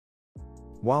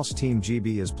whilst Team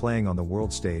GB is playing on the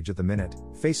world stage at the minute,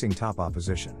 facing top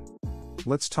opposition.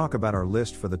 Let's talk about our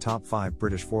list for the top 5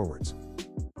 British forwards.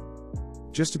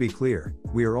 Just to be clear,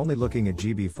 we are only looking at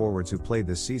GB forwards who played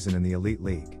this season in the Elite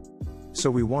League. So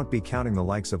we won't be counting the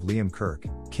likes of Liam Kirk,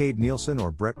 Cade Nielsen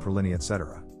or Brett Perlini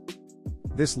etc.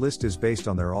 This list is based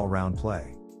on their all-round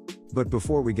play. But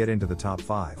before we get into the top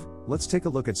 5, let's take a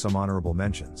look at some honorable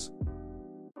mentions.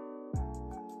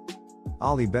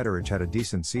 Ali Betteridge had a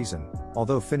decent season,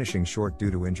 although finishing short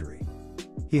due to injury.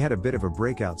 He had a bit of a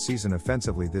breakout season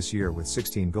offensively this year with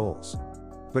 16 goals.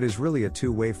 But is really a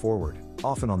two-way forward,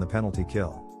 often on the penalty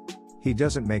kill. He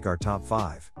doesn't make our top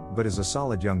 5, but is a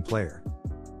solid young player.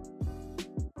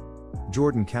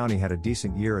 Jordan County had a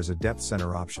decent year as a depth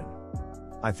center option.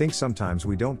 I think sometimes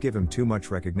we don't give him too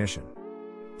much recognition.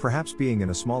 Perhaps being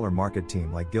in a smaller market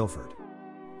team like Guildford.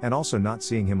 And also not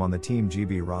seeing him on the Team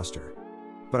GB roster.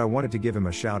 But I wanted to give him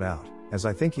a shout out, as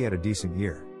I think he had a decent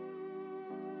year.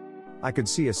 I could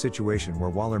see a situation where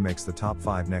Waller makes the top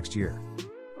 5 next year.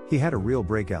 He had a real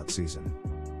breakout season.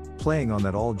 Playing on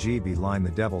that all-GB line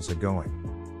the Devils had going.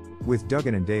 With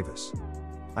Duggan and Davis.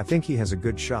 I think he has a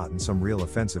good shot and some real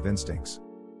offensive instincts.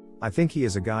 I think he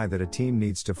is a guy that a team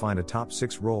needs to find a top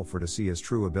 6 role for to see his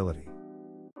true ability.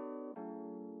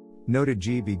 Noted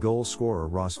GB goal scorer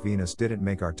Ross Venus didn't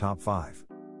make our top 5.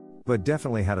 But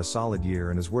definitely had a solid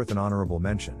year and is worth an honorable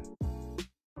mention.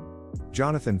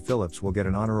 Jonathan Phillips will get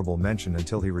an honorable mention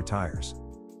until he retires.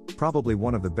 Probably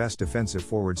one of the best defensive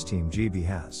forwards Team GB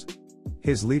has.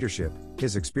 His leadership,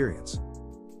 his experience.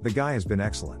 The guy has been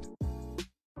excellent.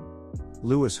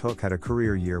 Lewis Hook had a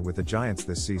career year with the Giants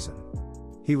this season.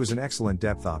 He was an excellent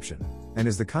depth option, and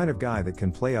is the kind of guy that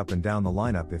can play up and down the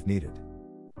lineup if needed.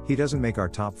 He doesn't make our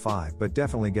top 5 but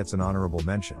definitely gets an honorable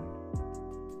mention.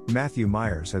 Matthew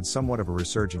Myers had somewhat of a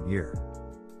resurgent year.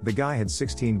 The guy had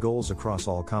 16 goals across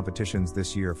all competitions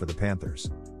this year for the Panthers.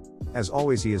 As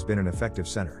always, he has been an effective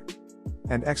center.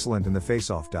 And excellent in the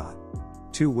face-off.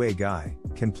 Two-way guy,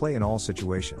 can play in all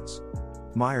situations.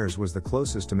 Myers was the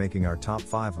closest to making our top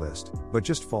 5 list, but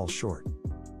just falls short.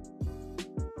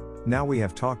 Now we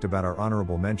have talked about our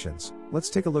honorable mentions, let's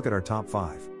take a look at our top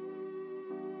 5.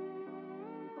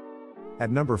 At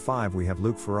number 5 we have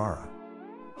Luke Ferrara.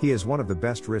 He is one of the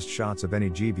best wrist shots of any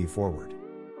GB forward.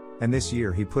 And this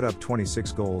year he put up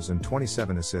 26 goals and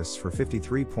 27 assists for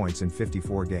 53 points in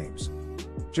 54 games.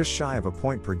 Just shy of a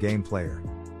point per game player.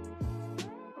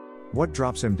 What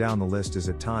drops him down the list is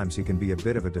at times he can be a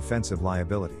bit of a defensive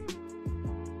liability.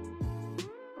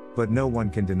 But no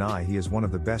one can deny he is one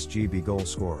of the best GB goal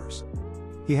scorers.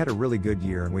 He had a really good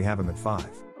year and we have him at 5.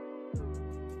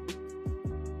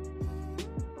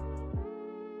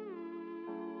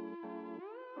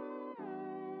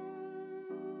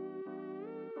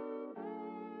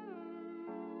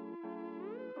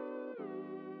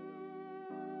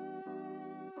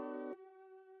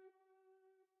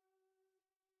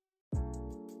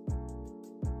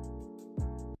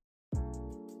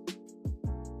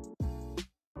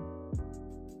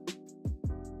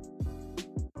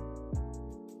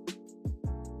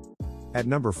 At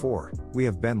number 4, we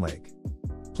have Ben Lake.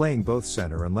 Playing both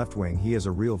center and left wing, he is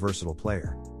a real versatile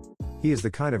player. He is the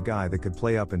kind of guy that could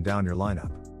play up and down your lineup.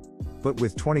 But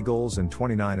with 20 goals and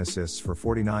 29 assists for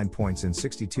 49 points in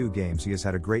 62 games, he has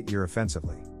had a great year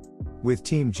offensively. With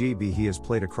Team GB he has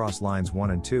played across lines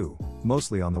 1 and 2,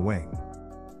 mostly on the wing.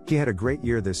 He had a great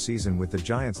year this season with the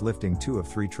Giants lifting 2 of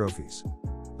 3 trophies.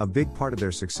 A big part of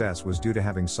their success was due to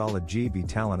having solid GB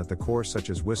talent at the core such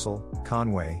as Whistle,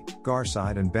 Conway,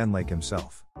 Garside and Ben Lake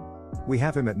himself. We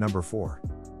have him at number 4.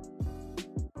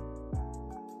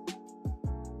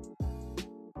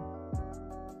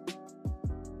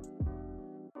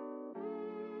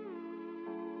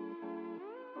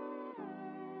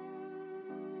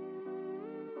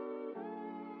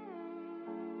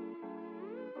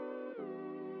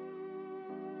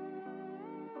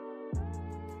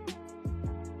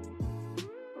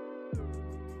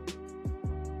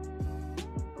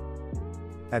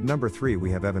 At number 3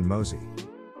 we have Evan Mosey.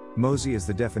 Mosey is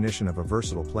the definition of a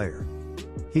versatile player.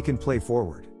 He can play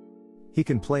forward. He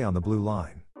can play on the blue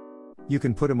line. You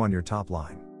can put him on your top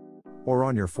line. Or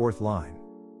on your 4th line.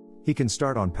 He can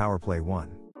start on power play 1.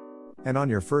 And on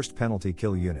your first penalty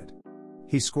kill unit.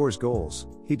 He scores goals,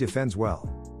 he defends well.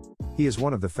 He is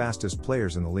one of the fastest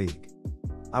players in the league.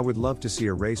 I would love to see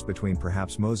a race between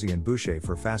perhaps Mosey and Boucher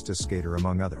for fastest skater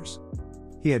among others.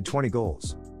 He had 20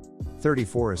 goals.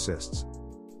 34 assists.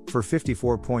 For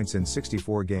 54 points in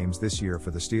 64 games this year for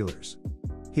the Steelers.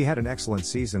 He had an excellent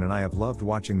season and I have loved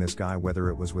watching this guy whether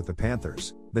it was with the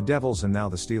Panthers, the Devils and now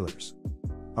the Steelers.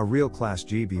 A real class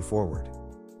GB forward.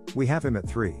 We have him at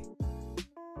 3.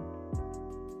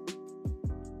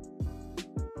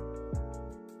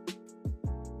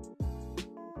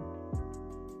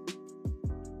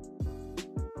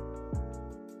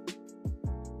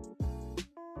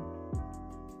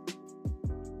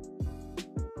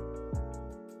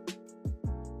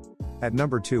 At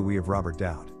number 2 we have Robert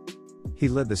Dowd. He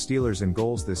led the Steelers in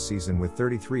goals this season with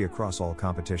 33 across all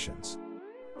competitions.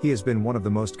 He has been one of the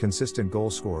most consistent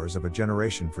goal scorers of a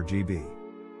generation for GB,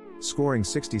 scoring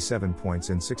 67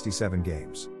 points in 67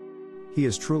 games. He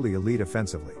is truly elite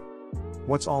offensively.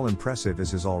 What's all impressive is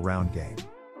his all-round game.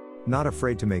 Not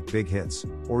afraid to make big hits,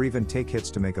 or even take hits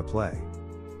to make a play.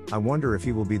 I wonder if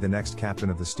he will be the next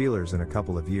captain of the Steelers in a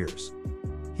couple of years.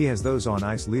 He has those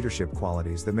on-ice leadership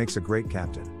qualities that makes a great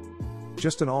captain.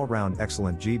 Just an all-round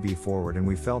excellent GB forward, and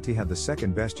we felt he had the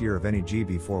second best year of any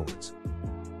GB forwards.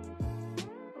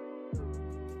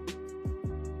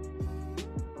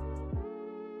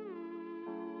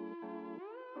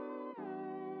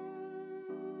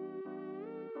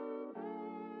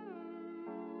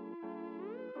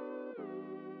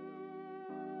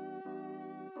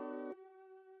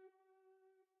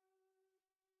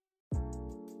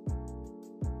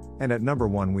 And at number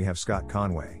 1 we have Scott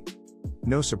Conway.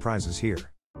 No surprises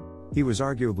here. He was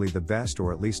arguably the best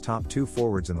or at least top 2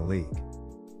 forwards in the league.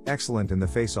 Excellent in the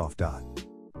face-off dot.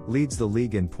 Leads the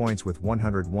league in points with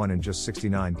 101 in just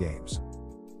 69 games.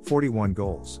 41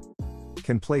 goals.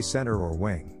 Can play center or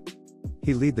wing.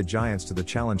 He led the Giants to the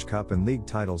Challenge Cup and league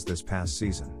titles this past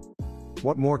season.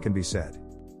 What more can be said?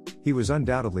 He was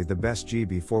undoubtedly the best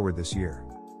GB forward this year.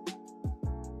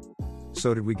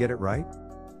 So did we get it right?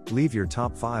 Leave your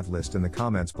top 5 list in the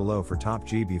comments below for top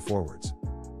GB forwards.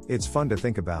 It's fun to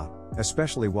think about,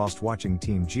 especially whilst watching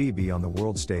Team GB on the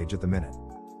world stage at the minute.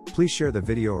 Please share the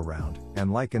video around,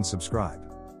 and like and subscribe.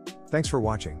 Thanks for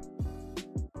watching.